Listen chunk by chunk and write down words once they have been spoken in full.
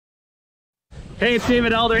Hey, it's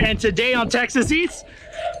David Elder, and today on Texas Eats,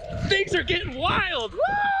 things are getting wild. Woo!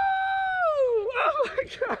 Oh my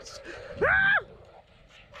gosh. Ah!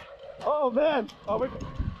 Oh man, oh, we're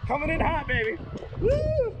coming in hot, baby.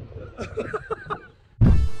 Woo!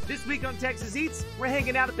 This week on Texas Eats, we're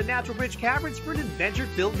hanging out at the Natural Bridge Caverns for an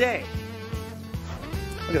adventure-filled day.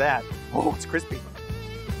 Look at that. Oh, it's crispy.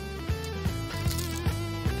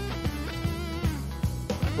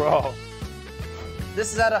 Bro.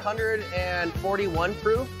 This is at 141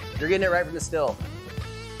 proof. You're getting it right from the still.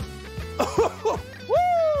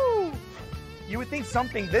 Woo! You would think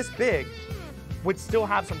something this big would still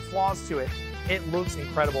have some flaws to it. It looks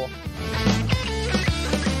incredible.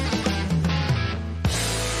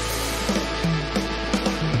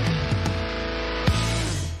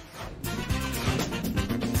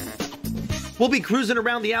 We'll be cruising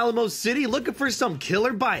around the Alamo City looking for some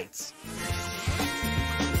killer bites.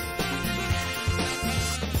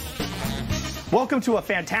 Welcome to a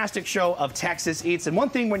fantastic show of Texas Eats. And one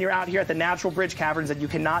thing when you're out here at the Natural Bridge Caverns that you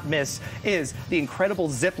cannot miss is the incredible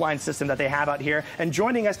zip line system that they have out here. And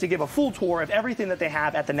joining us to give a full tour of everything that they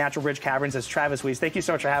have at the Natural Bridge Caverns is Travis Weiss. Thank you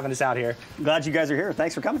so much for having us out here. Glad you guys are here.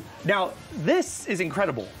 Thanks for coming. Now, this is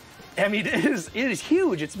incredible. I mean, it is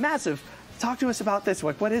huge. It's massive. Talk to us about this.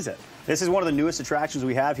 What is it? This is one of the newest attractions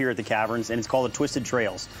we have here at the Caverns, and it's called the Twisted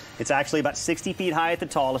Trails. It's actually about 60 feet high at the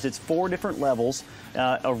tallest. It's 4 different levels,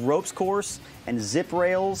 a ropes course and zip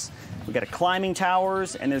rails. We've got a climbing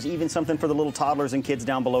towers, and there's even something for the little toddlers and kids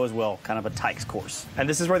down below as well, kind of a Tykes course. And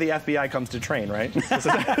this is where the FBI comes to train, right?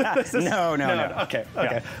 No. Okay.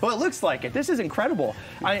 Yeah. Well, it looks like it. This is incredible.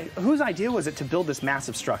 Whose idea was it to build this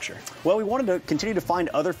massive structure? Well, we wanted to continue to find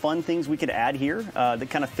other fun things we could add here that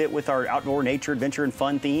kind of fit with our outdoor nature, adventure, and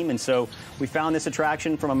fun theme. And so we found this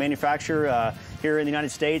attraction from a manufacturer here in the United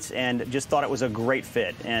States and just thought it was a great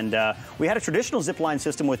fit. And we had a traditional zip line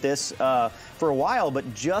system with this for a while,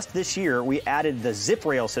 but just this year we added the zip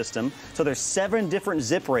rail system. So there's 7 different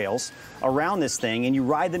zip rails around this thing, and you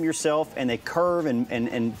ride them yourself, and they curve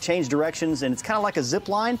and change directions, and it's kind of like a zip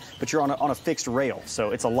line, but you're on a fixed rail.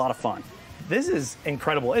 So it's a lot of fun. This is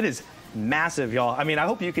incredible. It is massive, y'all. I mean, I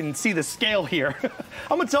hope you can see the scale here.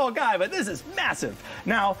 I'm a tall guy, but this is massive.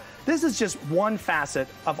 Now, this is just one facet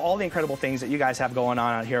of all the incredible things that you guys have going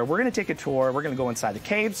on out here. We're going to take a tour. We're going to go inside the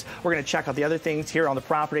caves. We're going to check out the other things here on the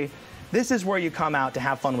property. This is where you come out to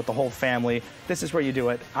have fun with the whole family. This is where you do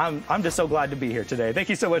it. I'm just so glad to be here today. Thank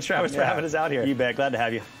you so much, Travis, for having us out here. You bet. Glad to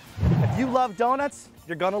have you. If you love donuts,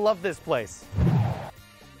 you're going to love this place.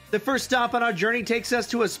 The first stop on our journey takes us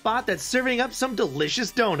to a spot that's serving up some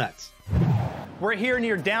delicious donuts. We're here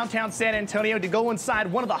near downtown San Antonio to go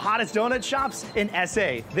inside one of the hottest donut shops in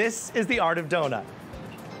SA. This is the Art of Donut.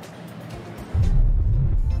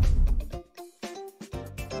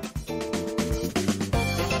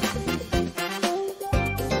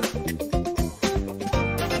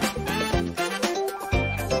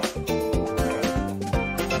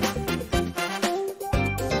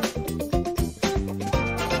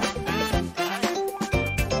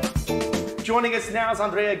 Joining us now is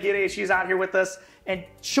Andrea Aguirre. She's out here with us and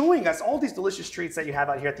showing us all these delicious treats that you have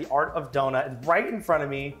out here at the Art of Donut. And right in front of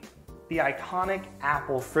me, the iconic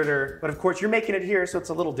apple fritter. But of course, you're making it here, so it's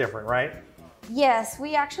a little different, right? Yes,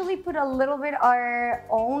 we actually put a little bit our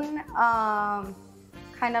own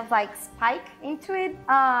kind of like spike into it.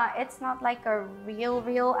 It's not like a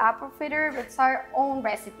real apple fritter. It's our own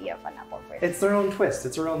recipe of an apple fritter. It's their own twist.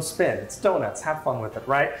 It's their own spin. It's donuts. Have fun with it,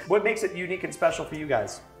 right? What makes it unique and special for you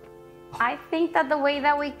guys? I think that the way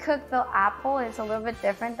that we cook the apple is a little bit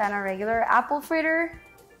different than a regular apple fritter.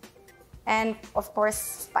 And of course,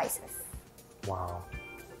 spices. Wow,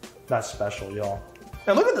 that's special, y'all.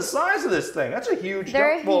 And look at the size of this thing. That's a huge,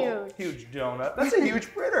 huge donut. That's a huge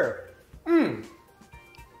fritter.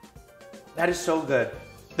 That is so good.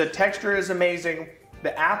 The texture is amazing.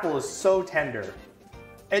 The apple is so tender.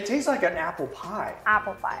 It tastes like an apple pie.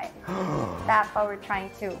 Apple pie. That's what we're trying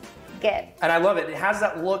to get. And I love it. It has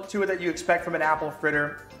that look to it that you expect from an apple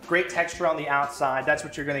fritter. Great texture on the outside. That's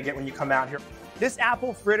what you're gonna get when you come out here. This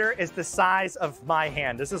apple fritter is the size of my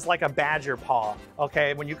hand. This is like a badger paw,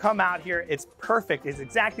 okay? When you come out here, it's perfect. It's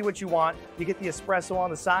exactly what you want. You get the espresso on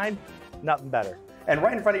the side, nothing better. And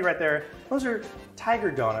right in front of you right there, those are Tiger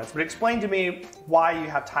Donuts. But explain to me why you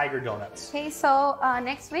have Tiger Donuts. Okay, so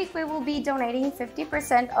next week we will be donating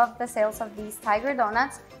 50% of the sales of these Tiger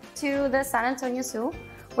Donuts to the San Antonio Zoo.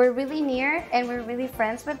 We're really near and we're really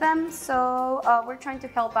friends with them, so we're trying to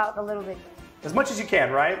help out a little bit. As much as you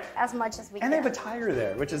can, right? As much as we can. And they have a tiger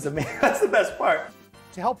there, which is amazing. That's the best part.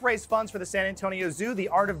 To help raise funds for the San Antonio Zoo, the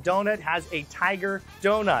Art of Donut has a Tiger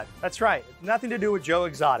Donut. That's right, nothing to do with Joe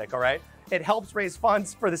Exotic, all right? It helps raise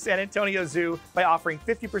funds for the San Antonio Zoo by offering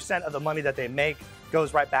 50% of the money that they make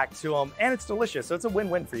goes right back to them, and it's delicious, so it's a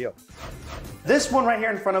win-win for you. This one right here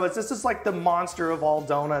in front of us, this is like the monster of all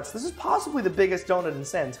donuts. This is possibly the biggest donut in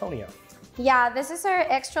San Antonio. Yeah, this is our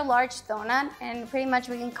extra large donut, and pretty much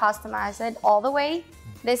we can customize it all the way.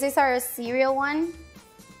 This is our cereal one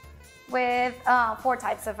with 4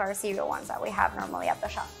 types of our cereal ones that we have normally at the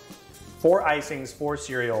shop. 4 icings, 4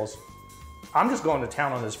 cereals. I'm just going to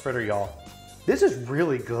town on this fritter, y'all. This is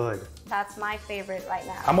really good. That's my favorite right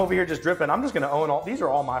now. I'm over here just dripping. I'm just gonna own all, these are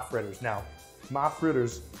all my fritters now. My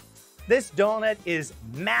fritters. This donut is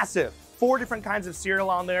massive. 4 different kinds of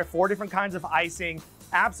cereal on there, 4 different kinds of icing.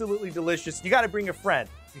 Absolutely delicious. You gotta bring a friend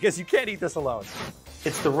because you can't eat this alone.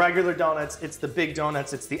 It's the regular donuts, it's the big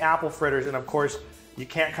donuts, it's the apple fritters, and of course, you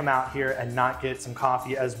can't come out here and not get some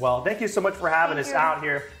coffee as well. Thank you so much for having us out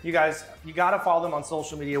here. You guys, you gotta follow them on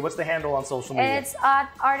social media. What's the handle on social media? It's at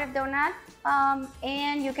Art of Donut,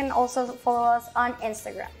 and you can also follow us on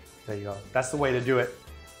Instagram. There you go. That's the way to do it.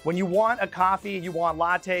 When you want a coffee, you want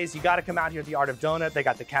lattes, you gotta come out here at the Art of Donut. They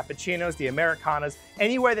got the cappuccinos, the Americanas.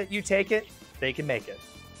 Anywhere that you take it, they can make it.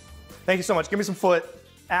 Thank you so much. Give me some foot.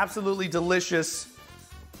 Absolutely delicious.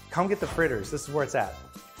 Come get the fritters. This is where it's at.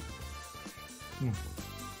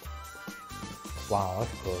 Wow,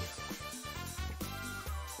 that's good.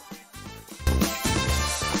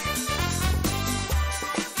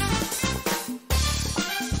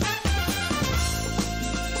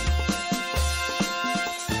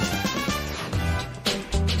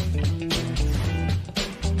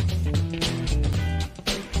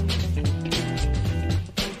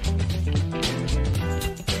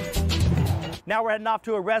 Now we're heading off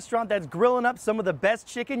to a restaurant that's grilling up some of the best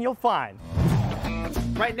chicken you'll find.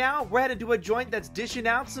 Right now, we're headed to a joint that's dishing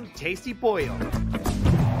out some tasty pollo.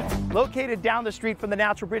 Located down the street from the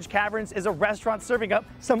Natural Bridge Caverns is a restaurant serving up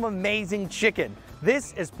some amazing chicken.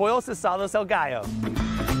 This is Pollos Asados El Gallo.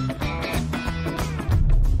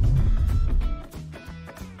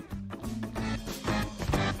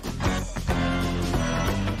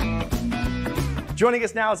 Joining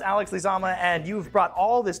us now is Alex Lizama, and you've brought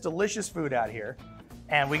all this delicious food out here.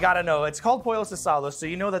 And we gotta know, it's called Pollos Asados, so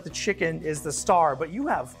you know that the chicken is the star, but you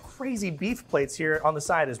have crazy beef plates here on the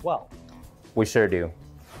side as well. We sure do.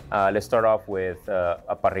 Let's start off with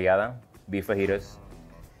a parrillada, beef fajitas.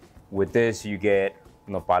 With this, you get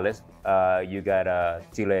nopales, you got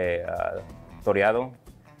chile toreado,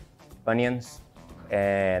 onions,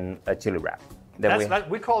 and a chili wrap.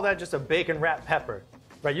 We call that just a bacon wrap pepper.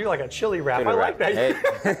 Right, you're like a chili wrap. Chili I like that.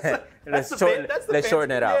 Hey. Let's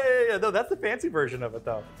shorten it out. Yeah. No, that's the fancy version of it,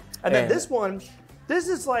 though. And then this one, this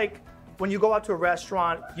is like when you go out to a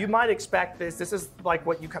restaurant, you might expect this. This is like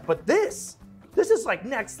what you, but this is like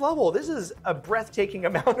next level. This is a breathtaking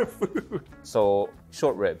amount of food. So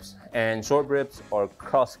short ribs, and short ribs are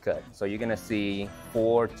cross-cut. So you're gonna see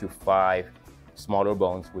 4 to 5 smaller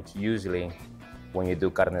bones, which usually, when you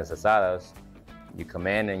do carnes asadas, you come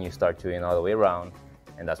in and you start chewing all the way around.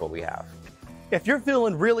 And that's what we have. If you're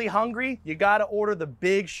feeling really hungry, you gotta order the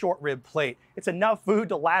big short rib plate. It's enough food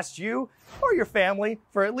to last you or your family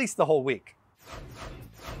for at least the whole week.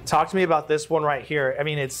 Talk to me about this one right here. I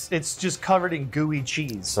mean, it's just covered in gooey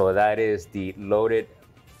cheese. So that is the loaded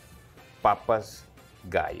papas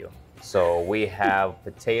gallo. So we have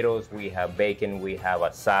potatoes, we have bacon, we have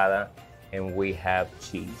asada, and we have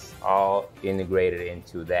cheese, all integrated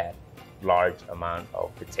into that large amount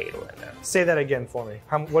of potato in there. Say that again for me.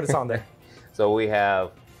 What is on there? So we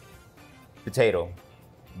have potato,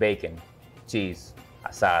 bacon, cheese,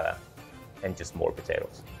 asada, and just more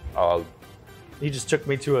potatoes. All. You just took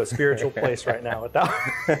me to a spiritual place right now with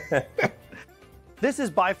that. This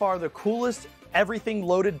is by far the coolest everything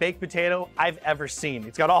loaded baked potato I've ever seen.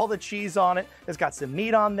 It's got all the cheese on it. It's got some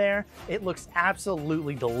meat on there. It looks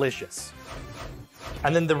absolutely delicious.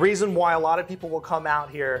 And then the reason why a lot of people will come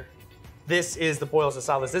out here, this is the Pollos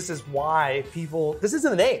Asados. This is why people, this is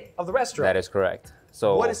the name of the restaurant. That is correct.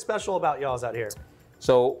 So what is special about y'all's out here?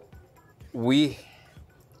 So we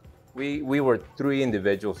were 3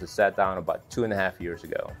 individuals who sat down about 2.5 years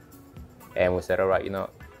ago. And we said, all right,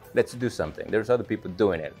 let's do something. There's other people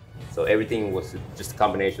doing it. So everything was just a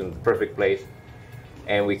combination of the perfect place.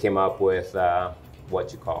 And we came up with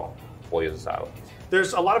what you call Pollos Asados.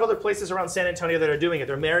 There's a lot of other places around San Antonio that are doing it.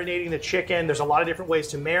 They're marinating the chicken. There's a lot of different ways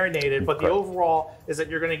to marinate it, but the overall is that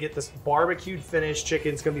you're gonna get this barbecued finished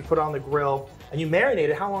chicken. It's gonna be put on the grill, and you marinate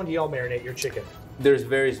it. How long do y'all marinate your chicken? There's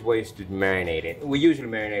various ways to marinate it. We usually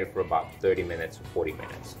marinate it for about 30 minutes or 40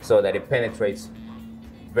 minutes so that it penetrates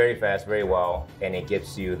very fast, very well, and it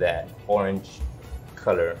gives you that orange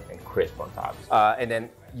color and crisp on top. And then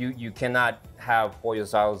you cannot have pollo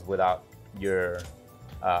asados without your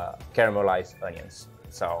caramelized onions.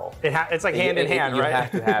 So it's like hand in hand, you right? You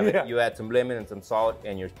have to have it. Yeah. You add some lemon and some salt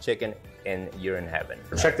and your chicken, and you're in heaven.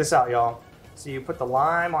 Check this out, y'all. So you put the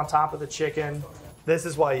lime on top of the chicken. This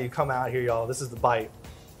is why you come out here, y'all. This is the bite.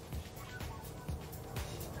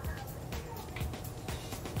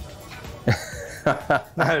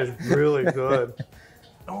 That is really good.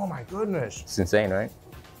 Oh my goodness. It's insane, right?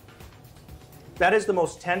 That is the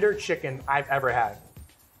most tender chicken I've ever had.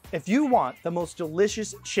 If you want the most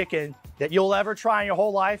delicious chicken that you'll ever try in your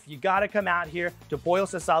whole life, you gotta come out here to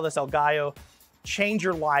Pollos Asados El Gallo. Change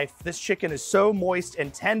your life. This chicken is so moist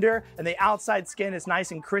and tender, and the outside skin is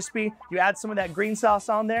nice and crispy. You add some of that green sauce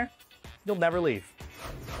on there, you'll never leave.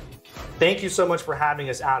 Thank you so much for having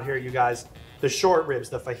us out here, you guys. The short ribs,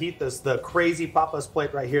 the fajitas, the crazy papas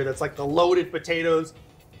plate right here, that's like the loaded potatoes,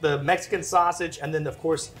 the Mexican sausage, and then of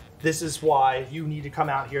course, this is why you need to come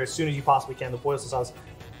out here as soon as you possibly can, the Pollos Asados.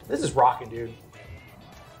 This is rocking, dude.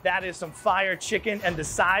 That is some fire chicken, and the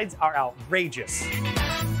sides are outrageous.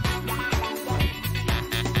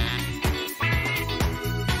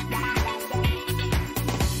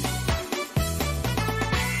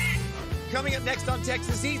 Coming up next on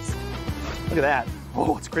Texas Eats. Look at that.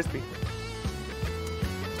 Oh, it's crispy.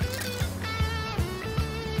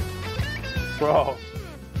 Bro.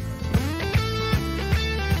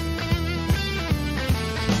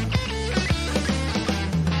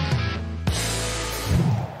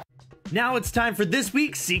 Now it's time for this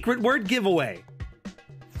week's secret word giveaway.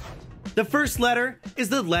 The first letter is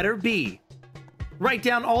the letter B. Write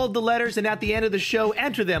down all of the letters and at the end of the show,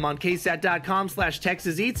 enter them on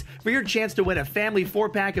ksat.com/TexasEats for your chance to win a family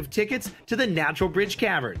 4-pack of tickets to the Natural Bridge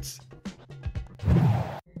Caverns.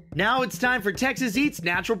 Now it's time for Texas Eats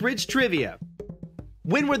Natural Bridge Trivia.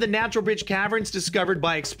 When were the Natural Bridge Caverns discovered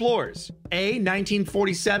by explorers? A.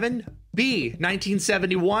 1947, B.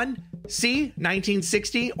 1971, C.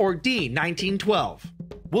 1960, or D. 1912?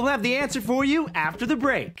 We'll have the answer for you after the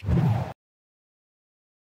break.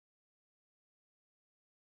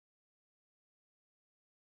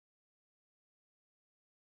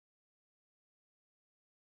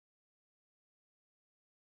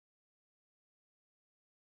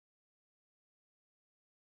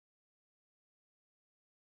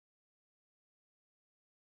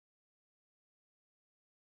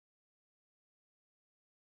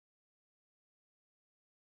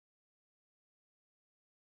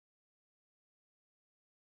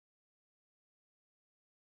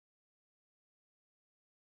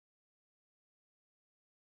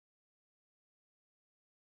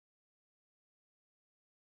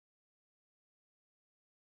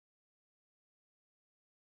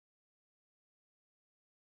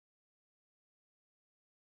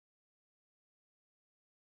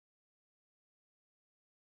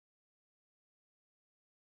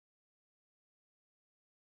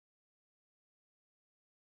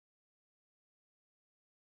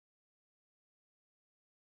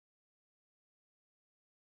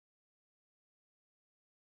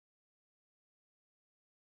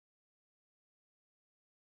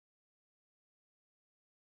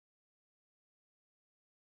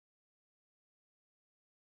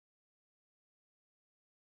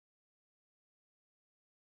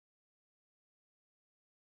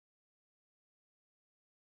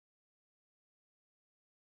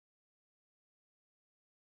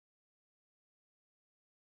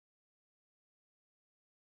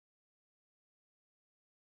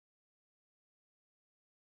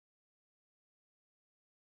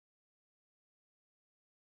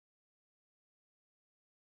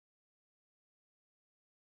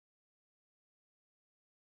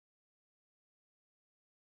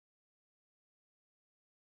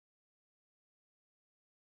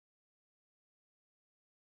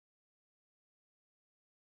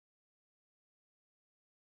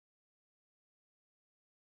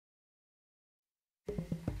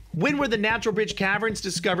 When were the Natural Bridge Caverns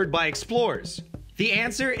discovered by explorers? The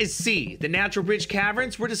answer is C. The Natural Bridge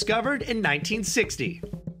Caverns were discovered in 1960.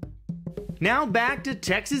 Now back to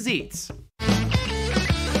Texas Eats.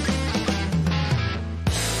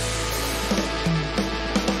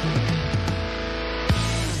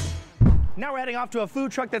 Now we're heading off to a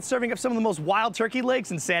food truck that's serving up some of the most wild turkey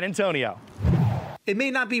legs in San Antonio. It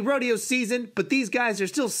may not be rodeo season, but these guys are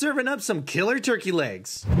still serving up some killer turkey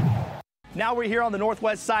legs. Now we're here on the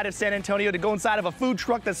northwest side of San Antonio to go inside of a food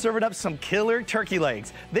truck that's serving up some killer turkey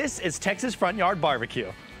legs. This is Texas Front Yard Barbecue.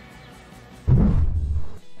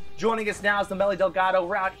 Joining us now is the Melly Delgado.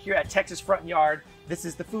 We're out here at Texas Front Yard. This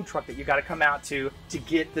is the food truck that you got to come out to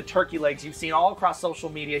get the turkey legs you've seen all across social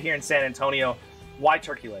media here in San Antonio. Why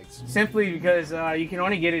turkey legs? Simply because you can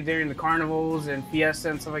only get it during the carnivals and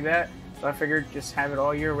fiesta and stuff like that. So I figured just have it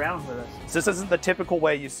all year round with us. So this isn't the typical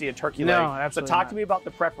way you see a turkey leg. No, absolutely So talk not. to me about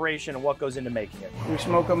the preparation and what goes into making it. We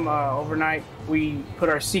smoke them overnight. We put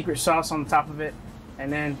our secret sauce on the top of it,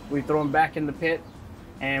 and then we throw them back in the pit,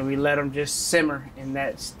 and we let them just simmer in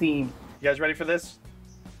that steam. You guys ready for this?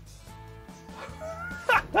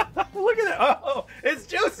 Look at that. Oh, it's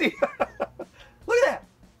juicy. Look at that.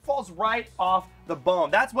 Falls right off the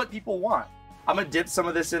bone. That's what people want. I'm going to dip some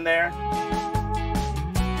of this in there.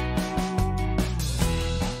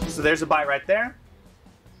 So there's a bite right there.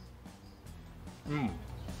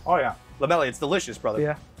 Oh, yeah. Lamelli, it's delicious, brother.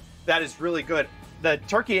 Yeah. That is really good. The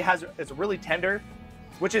turkey is really tender,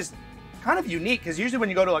 which is kind of unique because usually when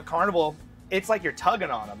you go to a carnival, it's like you're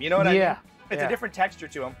tugging on them. You know what I mean? It's a different texture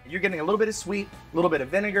to them. You're getting a little bit of sweet, a little bit of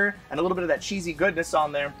vinegar, and a little bit of that cheesy goodness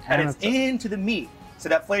on there. And it's into the meat. So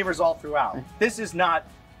that flavor's all throughout. This is not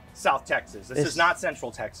South Texas. This is not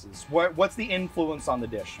Central Texas. What's the influence on the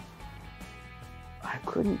dish? I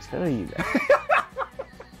couldn't tell you that.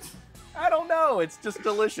 I don't know. It's just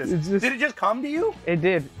delicious. Did it just come to you? It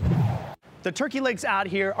did. The turkey legs out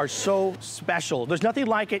here are so special. There's nothing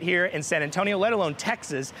like it here in San Antonio, let alone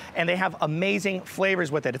Texas, and they have amazing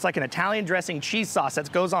flavors with it. It's like an Italian dressing cheese sauce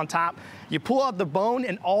that goes on top. You pull out the bone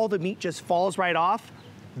and all the meat just falls right off.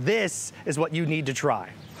 This is what you need to try.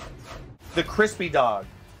 The crispy dog,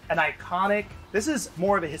 an iconic, this is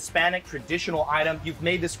more of a Hispanic traditional item. You've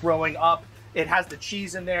made this growing up. It has the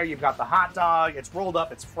cheese in there. You've got the hot dog. It's rolled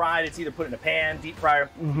up. It's fried. It's either put in a pan, deep fryer.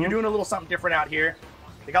 You're doing a little something different out here.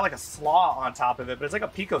 They got like a slaw on top of it, but it's like a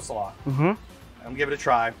pico slaw. I'm gonna give it a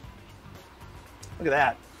try. Look at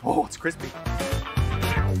that. Oh, it's crispy.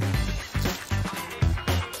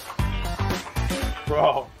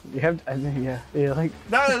 Bro. You have, I think, yeah, like.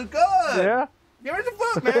 That is good. Yeah. Give me some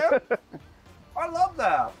food, man. I love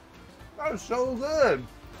that. That is so good.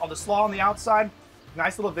 On the slaw on the outside,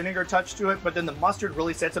 nice little vinegar touch to it, but then the mustard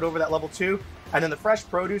really sets it over that level too. And then the fresh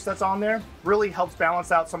produce that's on there really helps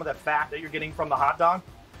balance out some of that fat that you're getting from the hot dog.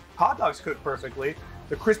 Hot dogs cook perfectly.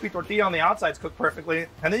 The crispy tortilla on the outside's cooked perfectly.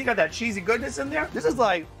 And then you got that cheesy goodness in there. This is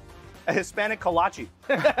like a Hispanic kolache.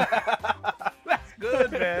 That's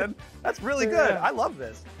good, man. That's really good. I love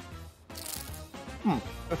this.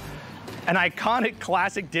 An iconic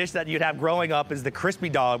classic dish that you'd have growing up is the crispy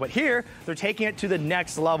dog, but here they're taking it to the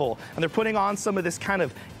next level and they're putting on some of this kind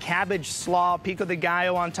of cabbage slaw, pico de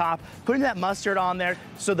gallo on top, putting that mustard on there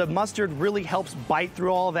so the mustard really helps bite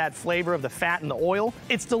through all that flavor of the fat and the oil.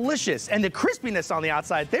 It's delicious, and the crispiness on the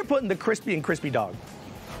outside, they're putting the crispy and crispy dog.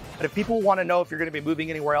 But if people want to know if you're going to be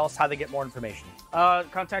moving anywhere else, how they get more information?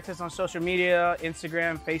 Contact us on social media,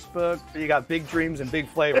 Instagram, Facebook. You got big dreams and big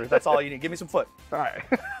flavors. That's all you need. Give me some foot. All right.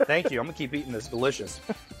 Thank you. I'm going to keep eating this. Delicious.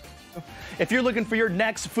 If you're looking for your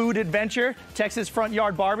next food adventure, Texas Front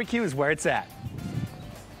Yard Barbecue is where it's at.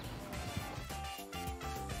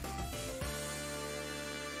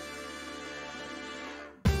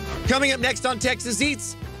 Coming up next on Texas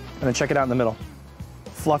Eats. And then check it out in the middle.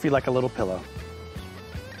 Fluffy like a little pillow.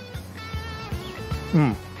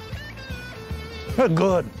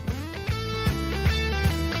 Good.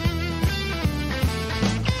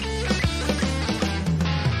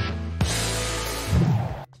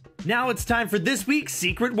 Now it's time for this week's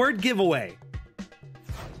secret word giveaway.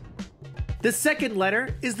 The second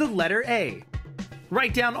letter is the letter A.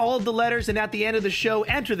 Write down all of the letters and at the end of the show,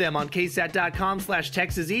 enter them on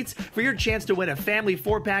ksat.com/TexasEats for your chance to win a family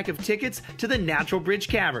 4-pack of tickets to the Natural Bridge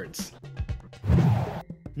Caverns.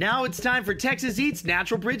 Now it's time for Texas Eats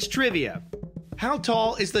Natural Bridge Trivia. How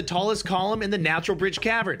tall is the tallest column in the Natural Bridge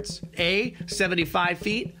Caverns? A, 75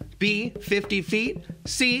 feet, B, 50 feet,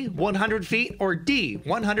 C, 100 feet, or D,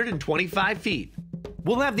 125 feet?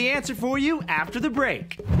 We'll have the answer for you after the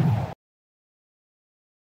break.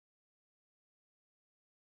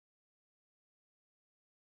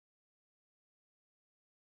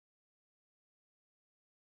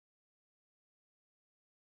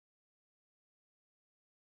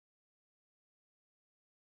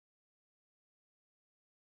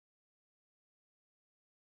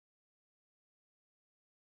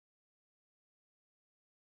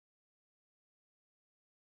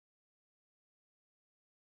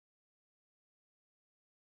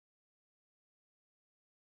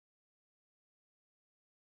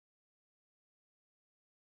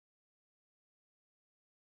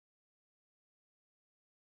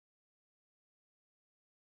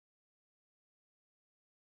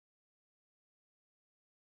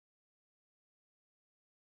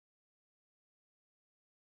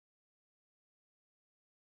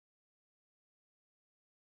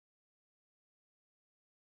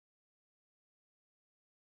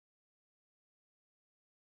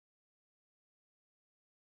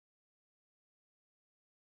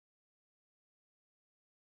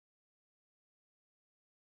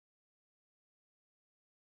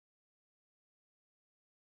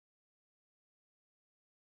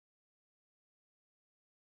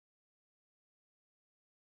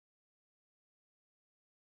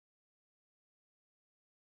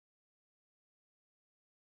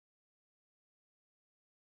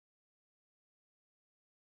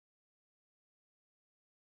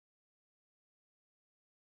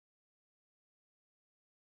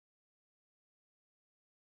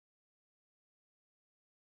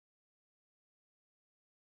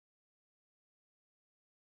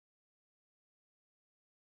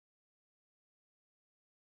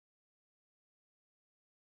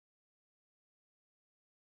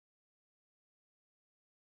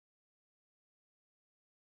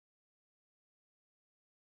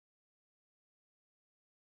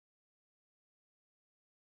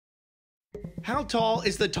 How tall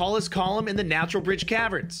is the tallest column in the Natural Bridge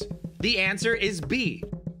Caverns? The answer is B.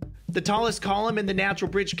 The tallest column in the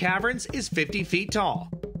Natural Bridge Caverns is 50 feet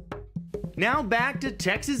tall. Now back to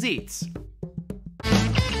Texas Eats.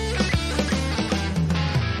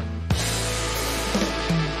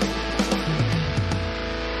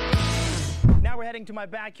 Now we're heading to my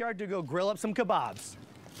backyard to go grill up some kebabs.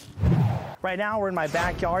 Right now we're in my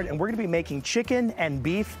backyard and we're gonna be making chicken and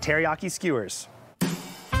beef teriyaki skewers.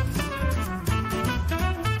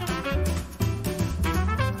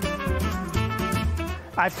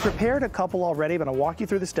 I've prepared a couple already, but I'll walk you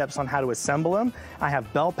through the steps on how to assemble them. I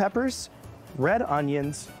have bell peppers, red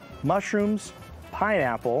onions, mushrooms,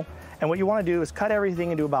 pineapple, and what you want to do is cut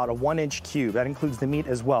everything into about a 1-inch cube. That includes the meat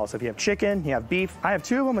as well. So if you have chicken, you have beef. I have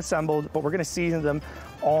 2 of them assembled, but we're gonna season them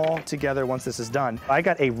all together once this is done. I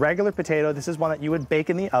got a regular potato. This is one that you would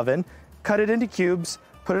bake in the oven. Cut it into cubes,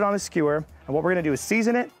 put it on a skewer, and what we're gonna do is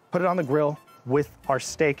season it, put it on the grill with our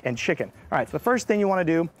steak and chicken. All right, so the first thing you wanna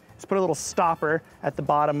do is put a little stopper at the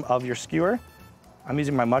bottom of your skewer. I'm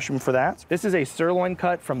using my mushroom for that. This is a sirloin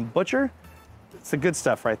cut from Butcher. It's the good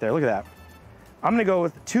stuff right there, look at that. I'm gonna go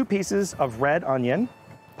with 2 pieces of red onion.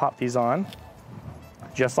 Pop these on,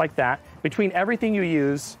 just like that. Between everything you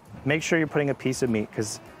use, make sure you're putting a piece of meat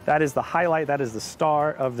because that is the highlight, that is the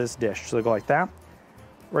star of this dish. So go like that.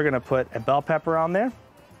 We're gonna put a bell pepper on there.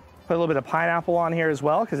 Put a little bit of pineapple on here as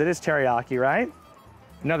well because it is teriyaki, right?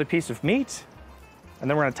 Another piece of meat. And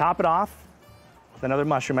then we're gonna top it off with another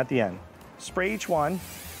mushroom at the end. Spray each one.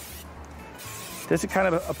 This kind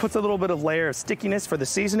of puts a little bit of layer of stickiness for the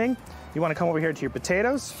seasoning. You wanna come over here to your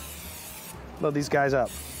potatoes. Load these guys up.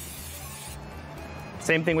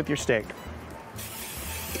 Same thing with your steak.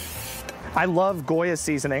 I love Goya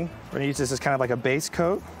seasoning. We're gonna use this as kind of like a base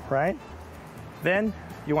coat, right? Then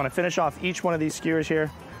you wanna finish off each one of these skewers here.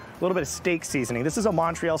 A little bit of steak seasoning. This is a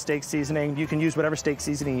Montreal steak seasoning. You can use whatever steak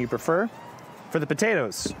seasoning you prefer. For the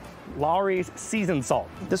potatoes, Lawry's seasoned salt.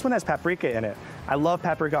 This one has paprika in it. I love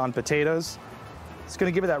paprika on potatoes. It's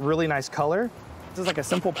gonna give it that really nice color. This is like a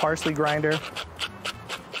simple parsley grinder.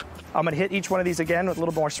 I'm gonna hit each one of these again with a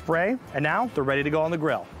little more spray, and now they're ready to go on the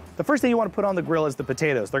grill. The first thing you wanna put on the grill is the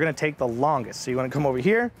potatoes. They're gonna take the longest. So you wanna come over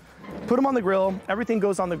here, put them on the grill. Everything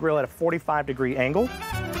goes on the grill at a 45-degree angle.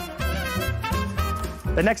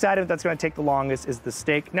 The next item that's gonna take the longest is the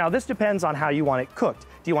steak. Now, this depends on how you want it cooked.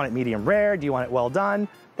 Do you want it medium rare? Do you want it well done?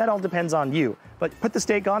 That all depends on you. But put the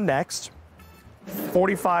steak on next,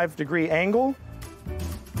 45-degree angle.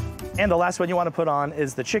 And the last one you wanna put on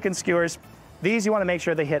is the chicken skewers. These you wanna make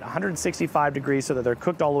sure they hit 165 degrees so that they're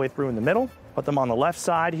cooked all the way through in the middle. Put them on the left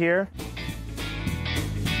side here.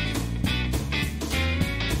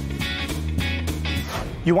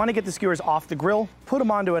 You wanna get the skewers off the grill, put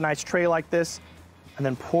them onto a nice tray like this, and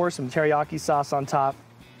then pour some teriyaki sauce on top,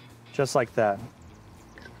 just like that.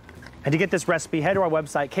 And to get this recipe, head to our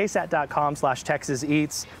website,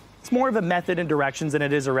 ksat.com/TexasEats. It's more of a method and directions than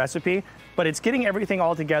it is a recipe, but it's getting everything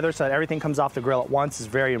all together so that everything comes off the grill at once is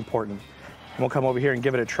very important. And we'll come over here and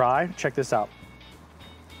give it a try. Check this out.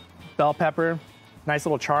 Bell pepper, nice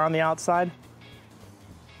little char on the outside.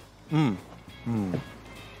 That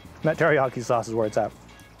teriyaki sauce is where it's at.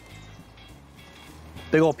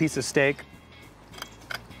 Big old piece of steak.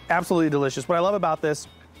 Absolutely delicious. What I love about this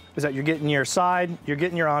is that you're getting your side, you're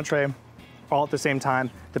getting your entree all at the same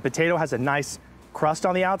time. The potato has a nice crust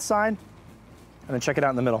on the outside, and then check it out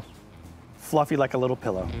in the middle. Fluffy like a little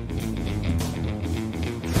pillow.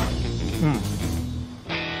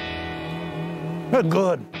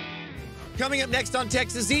 Good. Coming up next on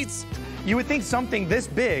Texas Eats. You would think something this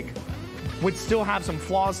big would still have some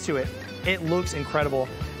flaws to it. It looks incredible.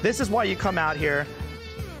 This is why you come out here.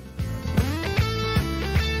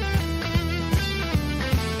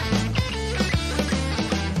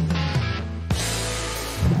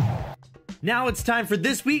 Now it's time for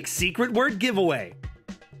this week's secret word giveaway.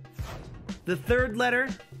 The third letter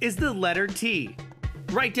is the letter T.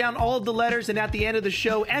 Write down all of the letters and at the end of the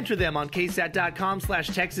show, enter them on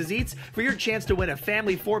ksat.com/TexasEats for your chance to win a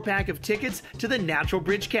family 4-pack of tickets to the Natural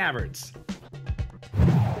Bridge Caverns.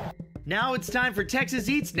 Now it's time for Texas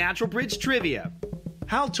Eats Natural Bridge Trivia.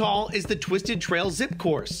 How tall is the Twisted Trail zip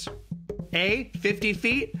course? A, 50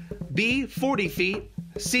 feet, B, 40 feet,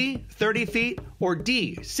 C, 30 feet, or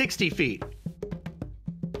D, 60 feet?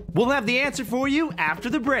 We'll have the answer for you after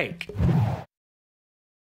the break.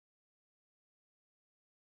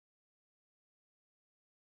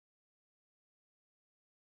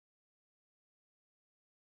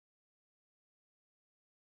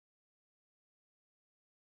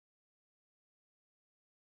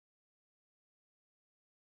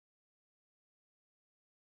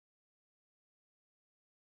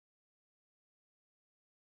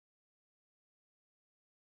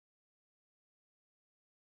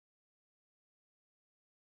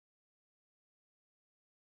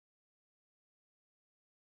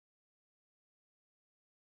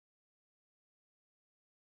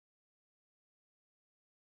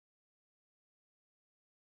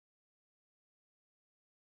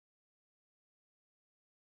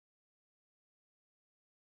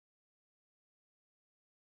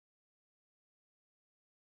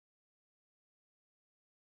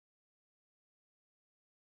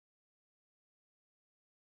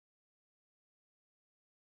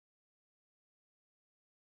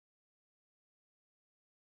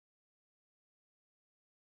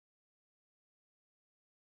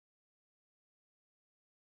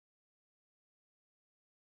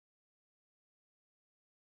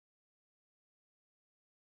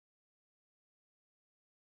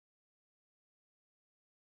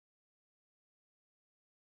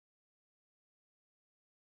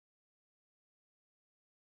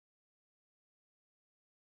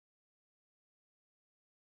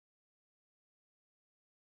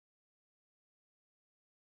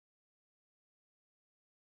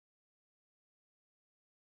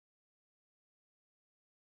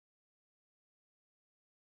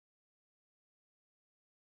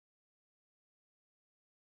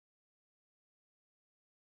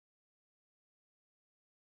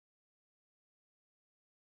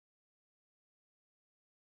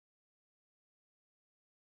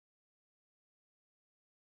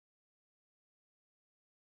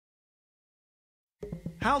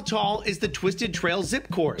 How tall is the Twisted Trail Zip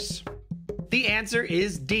Course? The answer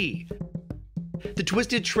is D. The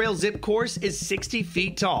Twisted Trail Zip Course is 60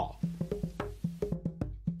 feet tall.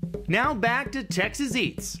 Now back to Texas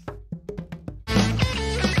Eats.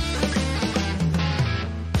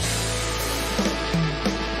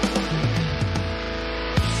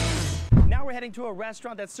 Now we're heading to a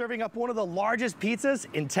restaurant that's serving up one of the largest pizzas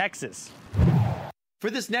in Texas. For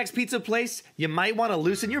this next pizza place, you might want to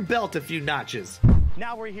loosen your belt a few notches.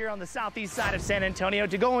 Now we're here on the southeast side of San Antonio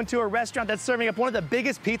to go into a restaurant that's serving up one of the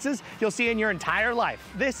biggest pizzas you'll see in your entire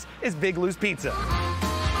life. This is Big Lou's Pizza.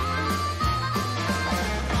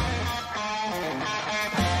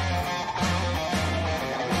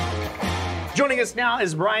 Joining us now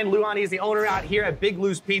is Brian Luan. He's the owner out here at Big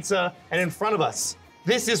Lou's Pizza. And in front of us,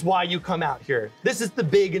 this is why you come out here. This is the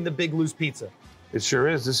big in the Big Lou's Pizza. It sure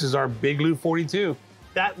is. This is our Big Lou 42.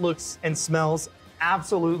 That looks and smells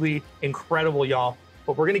absolutely incredible, y'all.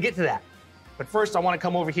 But we're gonna get to that. But first, I wanna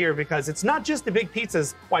come over here because it's not just the big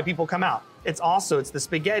pizzas why people come out. It's the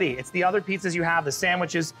spaghetti. It's the other pizzas you have, the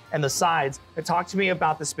sandwiches and the sides. And talk to me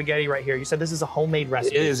about the spaghetti right here. You said this is a homemade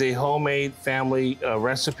recipe. It is a homemade family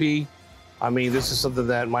recipe. I mean, this is something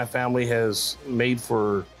that my family has made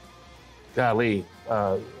for, golly,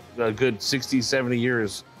 a good 60, 70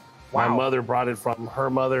 years. Wow. My mother brought it from her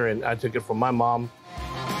mother, and I took it from my mom.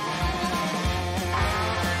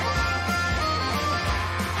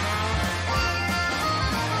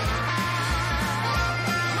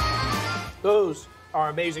 Those are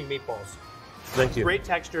amazing meatballs. Thank you. Great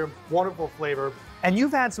texture, wonderful flavor. And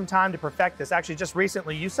you've had some time to perfect this. Actually, just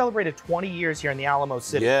recently, you celebrated 20 years here in the Alamo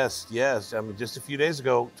City. Yes, yes. I mean, just a few days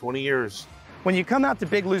ago, 20 years. When you come out to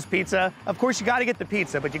Big Lou's Pizza, of course you gotta get the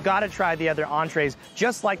pizza, but you gotta try the other entrees,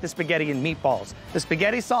 just like the spaghetti and meatballs. The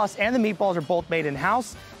spaghetti sauce and the meatballs are both made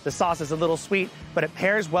in-house. The sauce is a little sweet, but it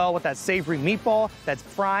pairs well with that savory meatball that's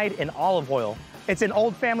fried in olive oil. It's an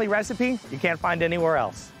old family recipe you can't find anywhere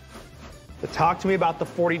else. But talk to me about the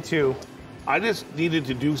 42. I just needed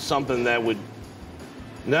to do something that would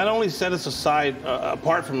not only set us aside,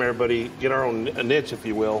 apart from everybody, get our own niche, if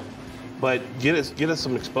you will, but get us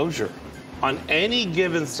some exposure. On any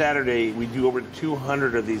given Saturday, we do over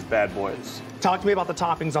 200 of these bad boys. Talk to me about the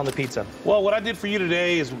toppings on the pizza. Well, what I did for you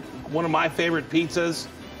today is one of my favorite pizzas.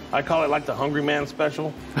 I call it like the Hungry Man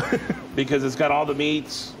special because it's got all the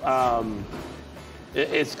meats.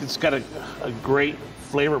 It's got a great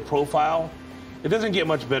flavor profile. It doesn't get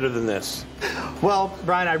much better than this. Well,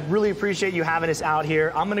 Brian, I really appreciate you having us out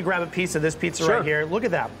here. I'm gonna grab a piece of this pizza right here. Look at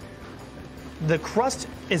that. The crust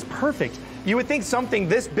is perfect. You would think something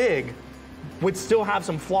this big would still have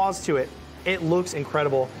some flaws to it. It looks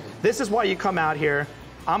incredible. This is why you come out here.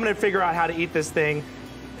 I'm gonna figure out how to eat this thing.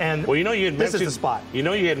 And well, you know, this is the spot. You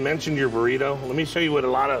know, you had mentioned your burrito. Let me show you what a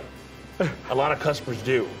lot of customers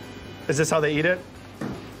do. Is this how they eat it?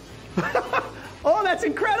 Oh, that's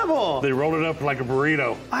incredible. They roll it up like a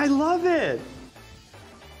burrito. I love it.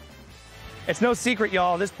 It's no secret,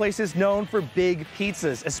 y'all. This place is known for big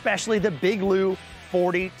pizzas, especially the Big Lou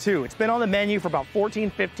 42. It's been on the menu for about 14,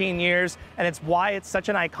 15 years, and it's why it's such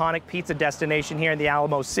an iconic pizza destination here in the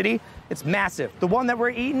Alamo City. It's massive. The one that we're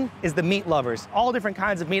eating is the Meat Lovers. All different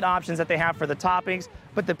kinds of meat options that they have for the toppings,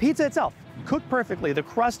 but the pizza itself, cooked perfectly. The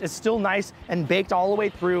crust is still nice and baked all the way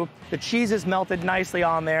through. The cheese is melted nicely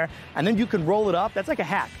on there, and then you can roll it up. That's like a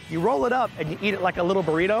hack. You roll it up and you eat it like a little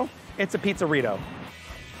burrito. It's a pizzarito.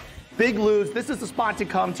 Big Lou's, this is the spot to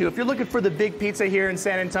come to. If you're looking for the big pizza here in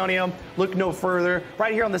San Antonio, look no further.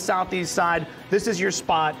 Right here on the southeast side, this is your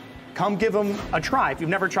spot. Come give them a try. If you've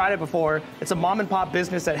never tried it before, it's a mom and pop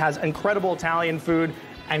business that has incredible Italian food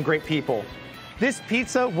and great people. This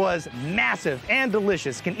pizza was massive and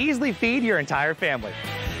delicious. Can easily feed your entire family.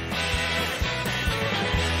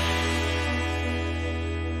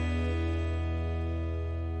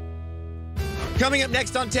 Coming up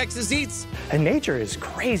next on Texas Eats. And nature is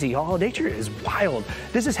crazy, y'all. Nature is wild.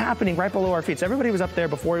 This is happening right below our feet. So everybody was up there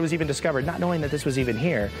before it was even discovered, not knowing that this was even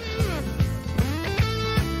here.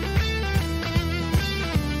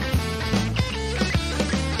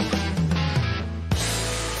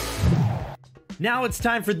 Now it's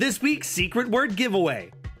time for this week's secret word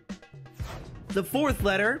giveaway. The fourth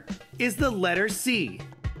letter is the letter C.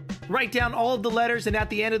 Write down all of the letters and at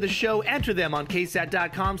the end of the show, enter them on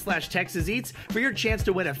ksat.com/TexasEats for your chance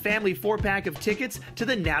to win a family 4-pack of tickets to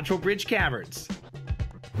the Natural Bridge Caverns.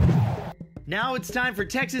 Now it's time for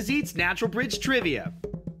Texas Eats Natural Bridge Trivia.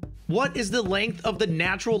 What is the length of the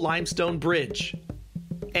natural limestone bridge?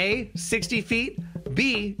 A, 60 feet,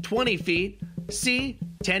 B, 20 feet, C,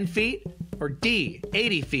 10 feet, or D,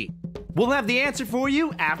 80 feet? We'll have the answer for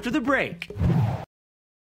you after the break.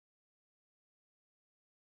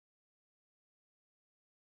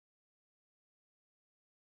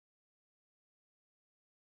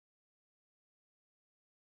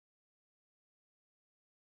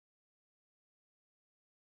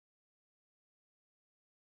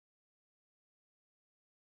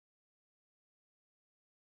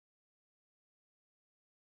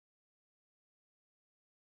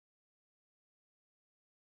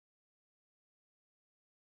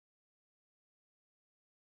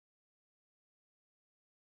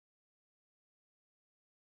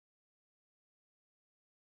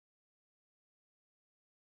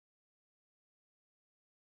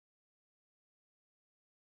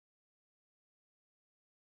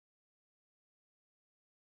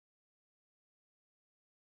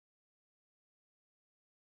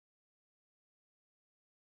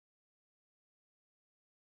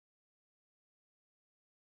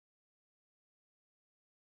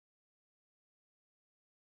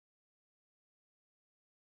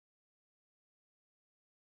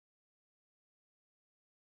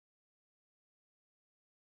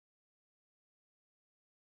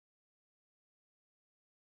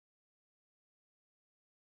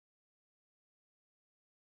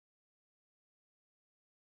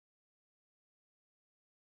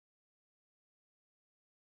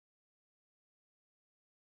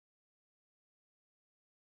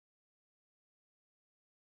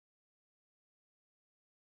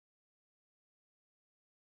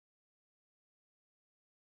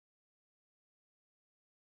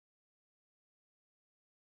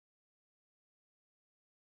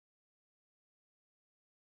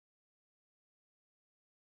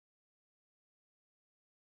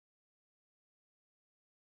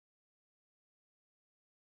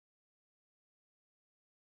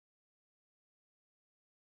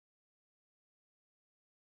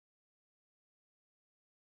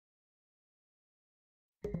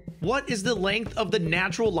 What is the length of the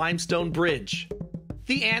natural limestone bridge?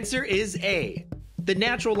 The answer is A. The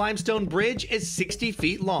natural limestone bridge is 60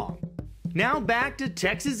 feet long. Now back to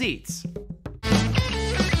Texas Eats.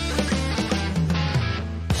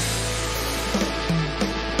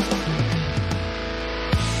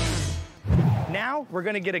 Now we're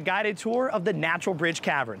gonna get a guided tour of the Natural Bridge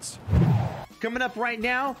Caverns. Coming up right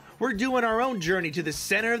now, we're doing our own journey to the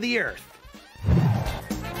center of the earth.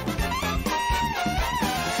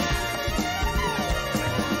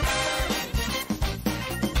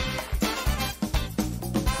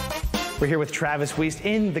 We're here with Travis Wiest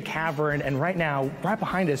in the cavern, and right now, right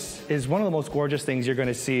behind us is one of the most gorgeous things you're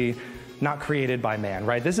gonna see not created by man,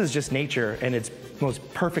 right? This is just nature in its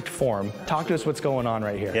most perfect form. Talk to us what's going on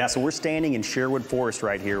right here. Yeah, so we're standing in Sherwood Forest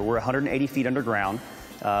right here. We're 180 feet underground,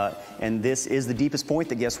 and this is the deepest point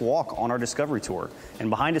that guests walk on our discovery tour.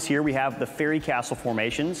 And behind us here, we have the Fairy Castle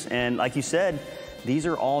formations, and like you said, these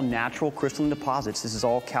are all natural crystalline deposits. This is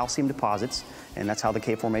all calcium deposits, and that's how the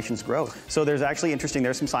cave formations grow. So there's actually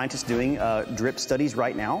there's some scientists doing drip studies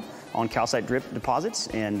right now on calcite drip deposits,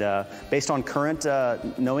 and based on current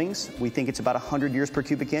knowings, we think it's about 100 years per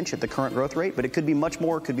cubic inch at the current growth rate, but it could be much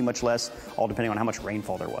more, it could be much less, all depending on how much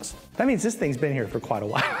rainfall there was. That means this thing's been here for quite a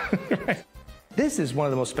while. Right? This is one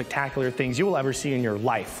of the most spectacular things you will ever see in your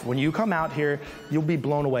life. When you come out here, you'll be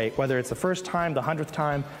blown away, whether it's the first time, the 100th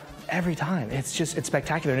time, every time. It's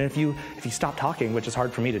spectacular. And if you stop talking, which is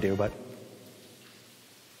hard for me to do, but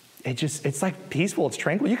it's like peaceful, it's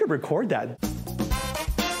tranquil. You could record that.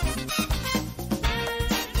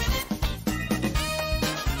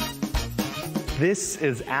 This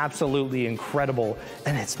is absolutely incredible,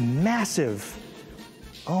 and it's massive.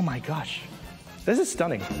 Oh my gosh. This is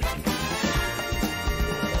stunning.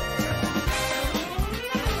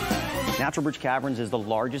 Natural Bridge Caverns is the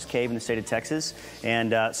largest cave in the state of Texas,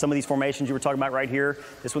 and some of these formations you were talking about right here,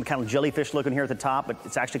 this one kind of jellyfish looking here at the top, but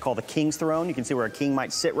it's actually called the King's Throne. You can see where a king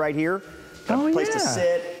might sit right here. Oh, a place yeah. to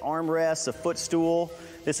sit, armrests, a footstool.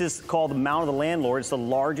 This is called the Mound of the Landlord. It's the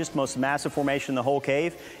largest, most massive formation in the whole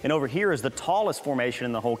cave. And over here is the tallest formation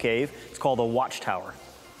in the whole cave. It's called the Watchtower.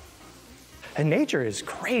 And nature is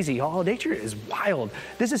crazy, y'all. Nature is wild.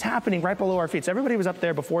 This is happening right below our feet. So everybody was up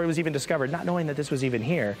there before it was even discovered, not knowing that this was even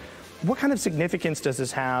here. What kind of significance does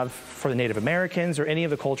this have for the Native Americans or any of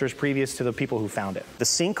the cultures previous to the people who found it? The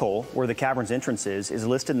sinkhole, where the cavern's entrance is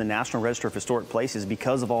listed in the National Register of Historic Places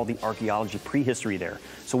because of all the archaeology prehistory there.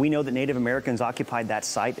 So we know that Native Americans occupied that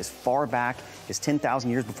site as far back as 10,000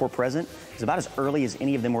 years before present. It's about as early as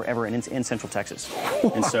any of them were ever in Central Texas.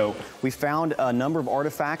 And so we found a number of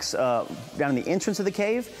artifacts down in the entrance of the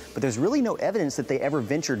cave, but there's really no evidence that they ever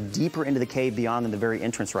ventured deeper into the cave beyond the very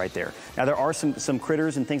entrance right there. Now there are some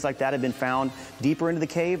critters and things like that have been found deeper into the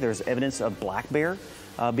cave. There's evidence of black bear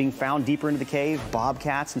being found deeper into the cave,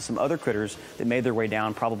 bobcats and some other critters that made their way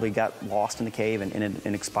down, probably got lost in the cave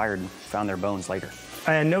and expired and found their bones later.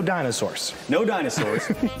 And no dinosaurs. No dinosaurs.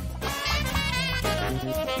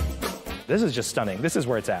 This is just stunning. This is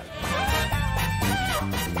where it's at.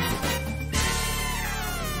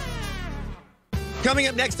 Coming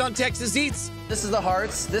up next on Texas Eats. This is the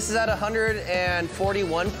hearts. This is at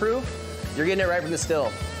 141 proof. You're getting it right from the still.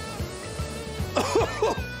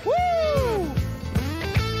 Woo!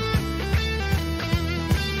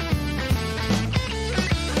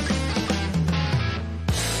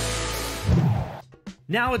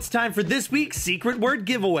 Now it's time for this week's secret word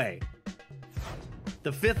giveaway.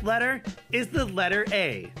 The fifth letter is the letter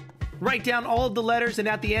A. Write down all of the letters and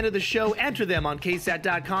at the end of the show, enter them on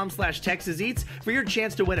ksat.com/TexasEats for your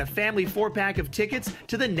chance to win a family 4-pack of tickets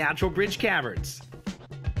to the Natural Bridge Caverns.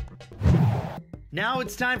 Now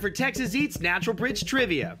it's time for Texas Eats Natural Bridge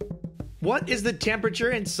Trivia. What is the temperature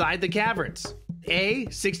inside the caverns? A,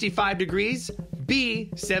 65 degrees,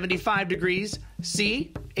 B, 75 degrees,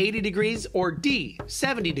 C, 80 degrees, or D,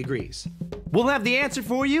 70 degrees? We'll have the answer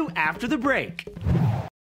for you after the break.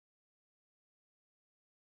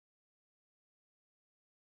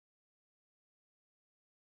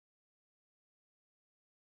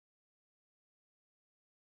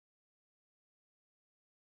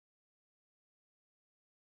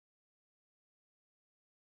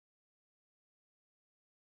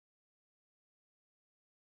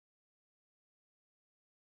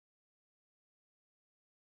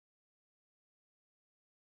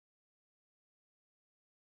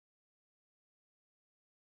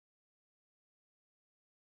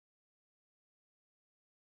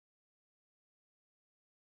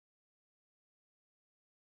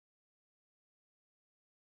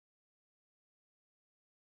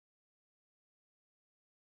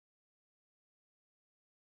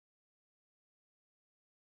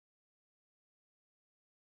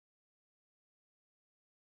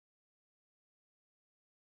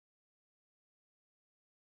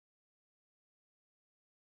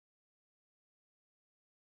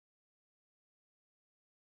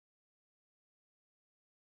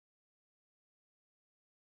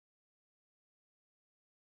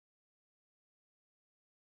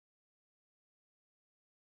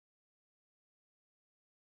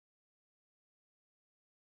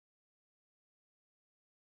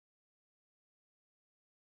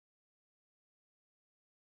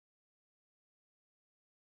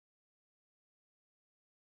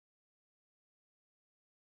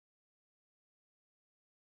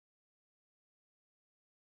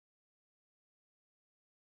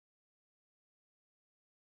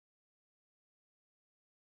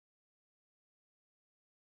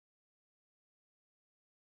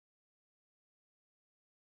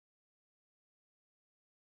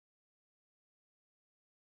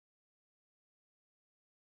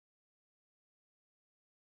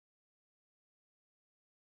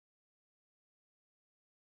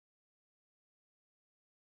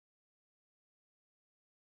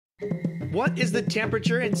 What is the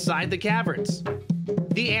temperature inside the caverns?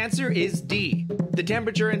 The answer is D. The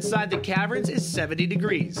temperature inside the caverns is 70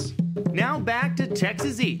 degrees. Now back to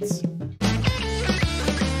Texas Eats.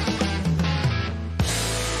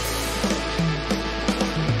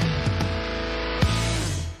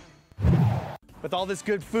 With all this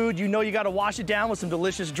good food, you know you got to wash it down with some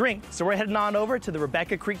delicious drink. So we're heading on over to the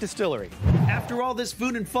Rebecca Creek Distillery. After all this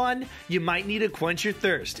food and fun, you might need to quench your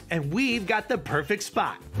thirst, and we've got the perfect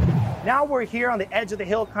spot. Now we're here on the edge of the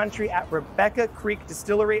hill country at Rebecca Creek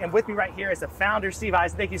Distillery, and with me right here is the founder, Steve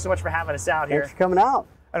Eisen. Thank you so much for having us out here. Thanks for coming out.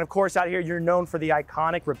 And of course, out here, you're known for the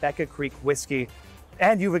iconic Rebecca Creek whiskey,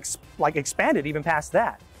 and you've expanded even past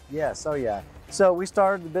that. Yes, oh yeah. So we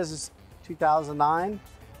started the business 2009.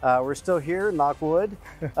 We're still here, knock wood.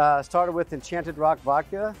 Started with Enchanted Rock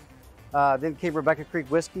vodka, then came Rebecca Creek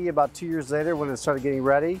whiskey about 2 years later when it started getting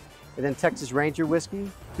ready, and then Texas Ranger whiskey.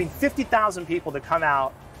 I mean, 50,000 people to come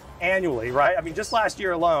out annually, right? I mean, just last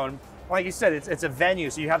year alone, like you said, it's a venue,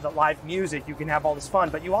 so you have the live music, you can have all this fun,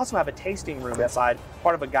 but you also have a tasting room inside,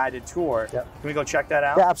 part of a guided tour. Yep. Can we go check that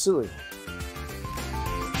out? Yeah, absolutely.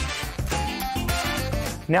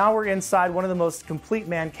 Now we're inside one of the most complete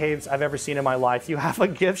man caves I've ever seen in my life. You have a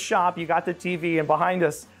gift shop, you got the TV, and behind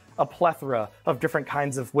us, a plethora of different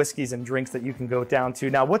kinds of whiskeys and drinks that you can go down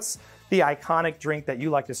to. Now, what's the iconic drink that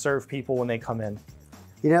you like to serve people when they come in?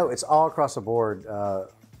 You know, it's all across the board.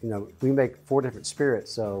 You know, we make 4 different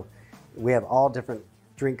spirits, so we have all different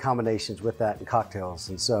drink combinations with that and cocktails.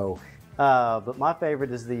 And so, but my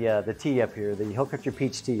favorite is the tea up here, the Hill Country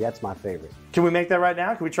Peach Tea. That's my favorite. Can we make that right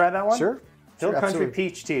now? Can we try that one? Sure. Hill Country absolutely.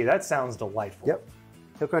 Peach Tea. That sounds delightful. Yep.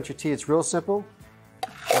 Hill Country Tea, it's real simple.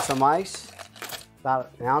 Got some ice,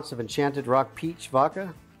 about an ounce of Enchanted Rock Peach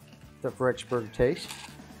vodka, for expert taste.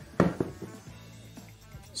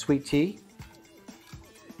 Sweet tea.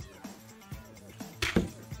 A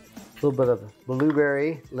little bit of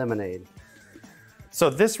blueberry lemonade.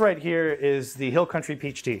 So this right here is the Hill Country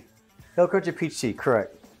Peach Tea. Hill Country Peach Tea,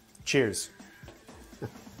 correct. Cheers.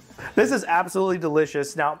 This is absolutely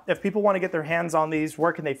delicious. Now, if people want to get their hands on these,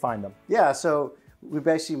 where can they find them? Yeah, so we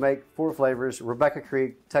basically make 4 flavors: Rebecca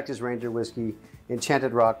Creek, Texas Ranger whiskey,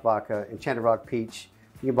 Enchanted Rock vodka, Enchanted Rock Peach.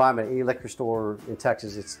 You can buy them at any liquor store in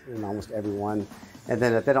Texas. It's in almost every one. And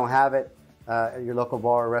then if they don't have it at your local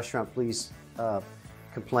bar or restaurant, please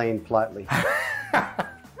complain politely.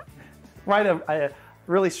 Write a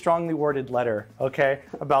really strongly worded letter, okay,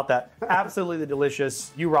 about that. Absolutely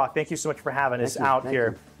delicious. You rock. Thank you so much for having us out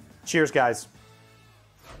here. You. Cheers, guys.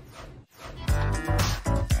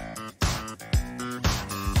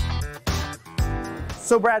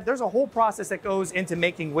 So Brad, there's a whole process that goes into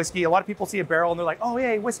making whiskey. A lot of people see a barrel and they're like, oh,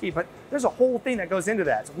 yeah, whiskey, but there's a whole thing that goes into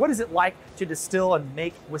that. So what is it like to distill and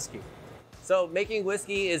make whiskey? So making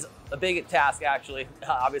whiskey is a big task, actually.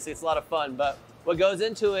 Obviously, it's a lot of fun, but what goes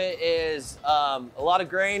into it is a lot of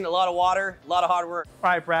grain, a lot of water, a lot of hard work.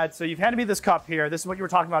 All right, Brad, so you've handed me this cup here. This is what you were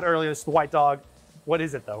talking about earlier. This is the White Dog. What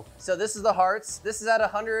is it, though? So this is the Hearts. This is at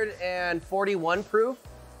 141 proof.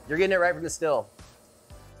 You're getting it right from the still.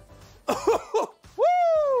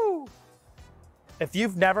 Woo! If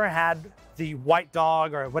you've never had the White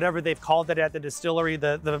Dog or whatever they've called it at the distillery,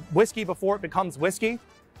 the whiskey before it becomes whiskey,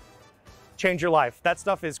 change your life. That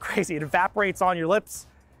stuff is crazy. It evaporates on your lips.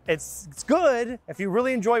 It's good. If you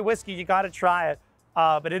really enjoy whiskey, you got to try it.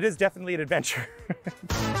 But it is definitely an adventure.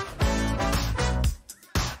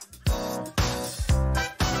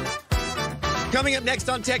 Coming up next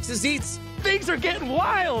on Texas Eats, Things are getting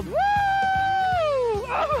wild. Woo!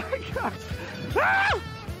 Oh my gosh. Ah!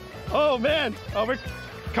 Oh man. Oh, we're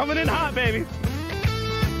coming in hot, baby.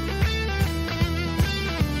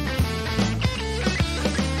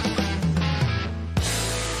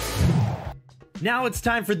 now it's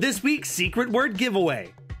time for this week's secret word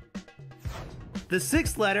giveaway. The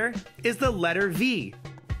 6th letter is the letter V.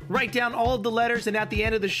 Write down all of the letters and at the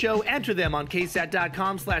end of the show, enter them on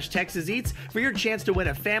ksat.com/TexasEats for your chance to win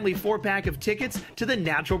a family 4-pack of tickets to the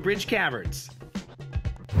Natural Bridge Caverns.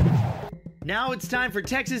 Now it's time for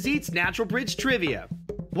Texas Eats Natural Bridge Trivia.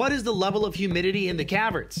 What is the level of humidity in the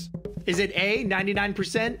caverns? Is it A,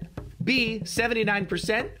 99%, B,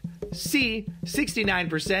 79%, C,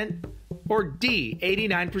 69%, or D,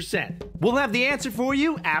 89%? We'll have the answer for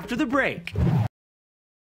you after the break.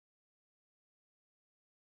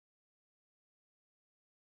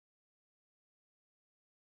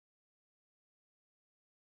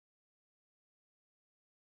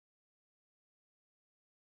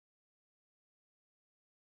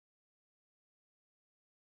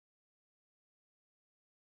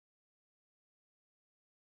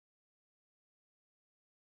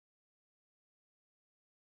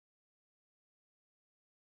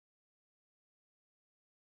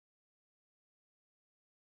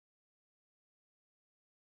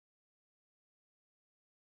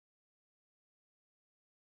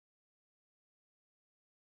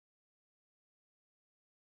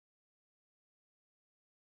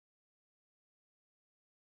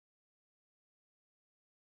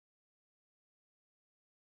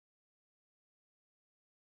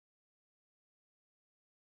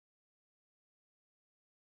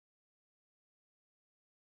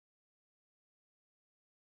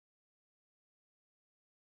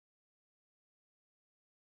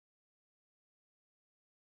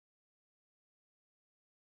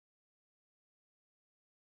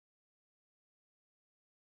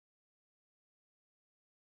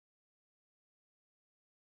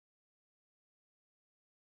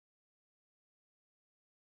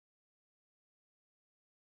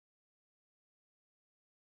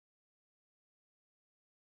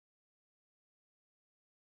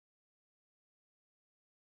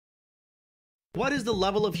 What is the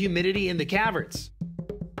level of humidity in the caverns?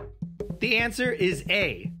 The answer is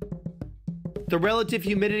A. The relative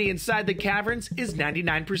humidity inside the caverns is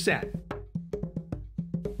 99%.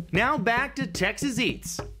 Now back to Texas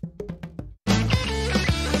Eats.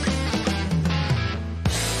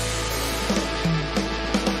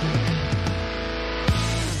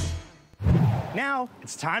 Now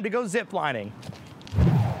it's time to go ziplining.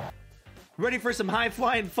 Ready for some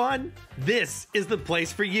high-flying fun? This is the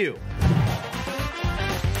place for you.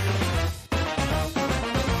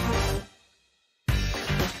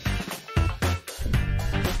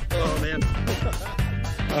 Oh, man.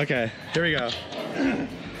 Okay, here we go.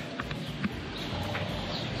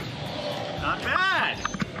 Not bad.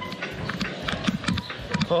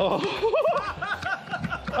 Oh.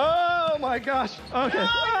 Oh my gosh. Okay.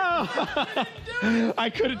 Oh. I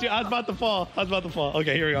couldn't do. I was about to fall.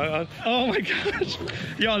 Okay, here we go. Oh my gosh.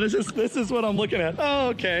 Yo, this is what I'm looking at. Oh,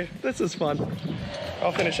 okay. This is fun.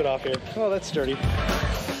 I'll finish it off here. Oh, that's sturdy.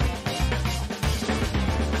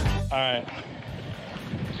 All right.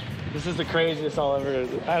 This is the craziest I'll ever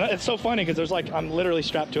do. It's so funny because there's like, I'm literally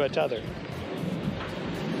strapped to a tether.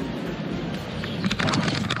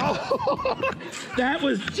 Oh, that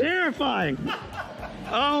was terrifying.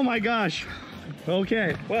 Oh my gosh.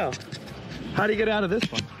 Okay, well, how do you get out of this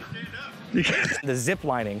one? The zip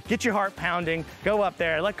lining. Get your heart pounding, go up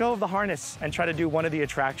there, let go of the harness and try to do one of the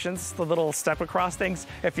attractions, the little step across things.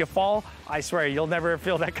 If you fall, I swear you'll never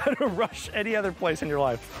feel that kind of rush any other place in your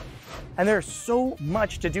life. And there's so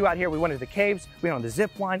much to do out here. We went to the caves, we went on the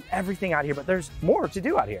zip line, everything out here, but there's more to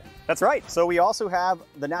do out here. That's right. So we also have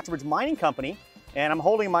the Natural Bridge Mining Company, and I'm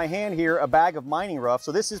holding in my hand here a bag of mining rough.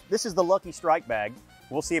 So this is the Lucky Strike bag.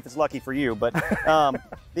 We'll see if it's lucky for you, but so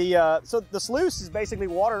the sluice is basically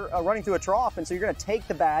water running through a trough, and so you're going to take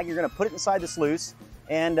the bag, you're going to put it inside the sluice,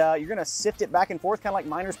 and you're going to sift it back and forth, kind of like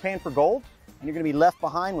miners pan for gold, and you're going to be left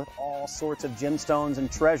behind with all sorts of gemstones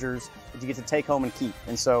and treasures that you get to take home and keep.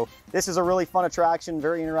 And so this is a really fun attraction,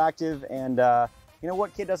 very interactive, and you know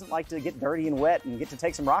what kid doesn't like to get dirty and wet and get to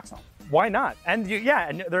take some rocks home? Why not? And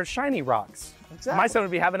and they're shiny rocks. Exactly. My son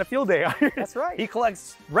would be having a field day out here. That's right. He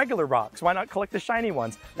collects regular rocks. Why not collect the shiny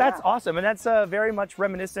ones? That's awesome. And that's very much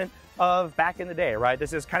reminiscent of back in the day, right?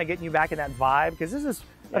 This is kind of getting you back in that vibe because this is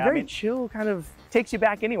a very chill kind of, takes you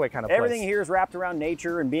back anyway kind of place. Everything here is wrapped around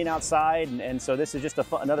nature and being outside. And so this is just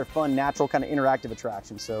another fun, natural kind of interactive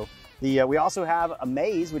attraction. So we also have a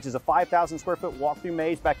maze, which is a 5,000 square foot walk-through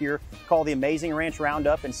maze back here called the Amazing Ranch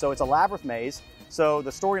Roundup. And so it's a labyrinth maze. So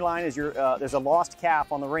the storyline is there's a lost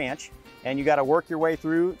calf on the ranch, and you got to work your way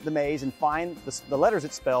through the maze and find the letters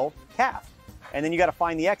that spell calf. And then you got to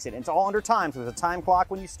find the exit. And it's all under time. So there's a time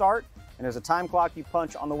clock when you start, and there's a time clock you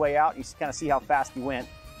punch on the way out. You kind of see how fast you went.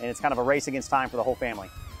 And it's kind of a race against time for the whole family.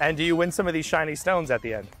 And do you win some of these shiny stones at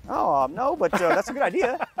the end? Oh, no, but that's a good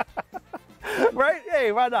idea. Right?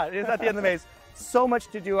 Hey, why not? It's at the end of the maze. So much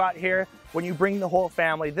to do out here. When you bring the whole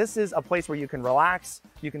family, this is a place where you can relax,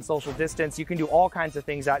 you can social distance, you can do all kinds of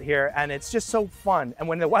things out here, and it's just so fun. And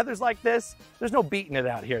when the weather's like this, there's no beating it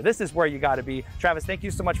out here. This is where you got to be. Travis, thank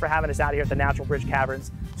you so much for having us out here at the Natural Bridge Caverns.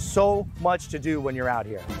 So much to do when you're out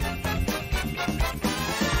here.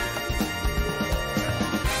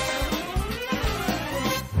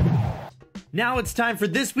 Now it's time for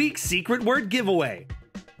this week's Secret Word Giveaway.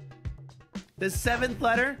 The seventh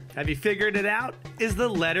letter, have you figured it out, is the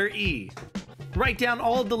letter E. Write down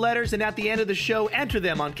all of the letters and at the end of the show, enter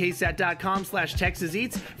them on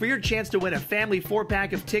ksat.com/TexasEats for your chance to win a family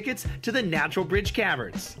 4-pack of tickets to the Natural Bridge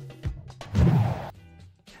Caverns.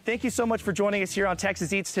 Thank you so much for joining us here on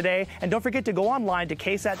Texas Eats today. And don't forget to go online to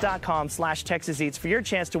ksat.com/TexasEats for your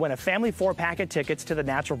chance to win a family 4-pack of tickets to the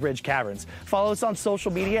Natural Bridge Caverns. Follow us on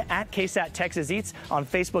social media at KSAT Texas Eats on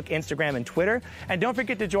Facebook, Instagram, and Twitter. And don't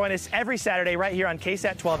forget to join us every Saturday right here on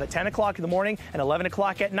KSAT 12 at 10 o'clock in the morning and 11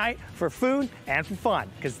 o'clock at night for food and for fun,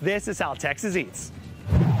 because this is how Texas eats.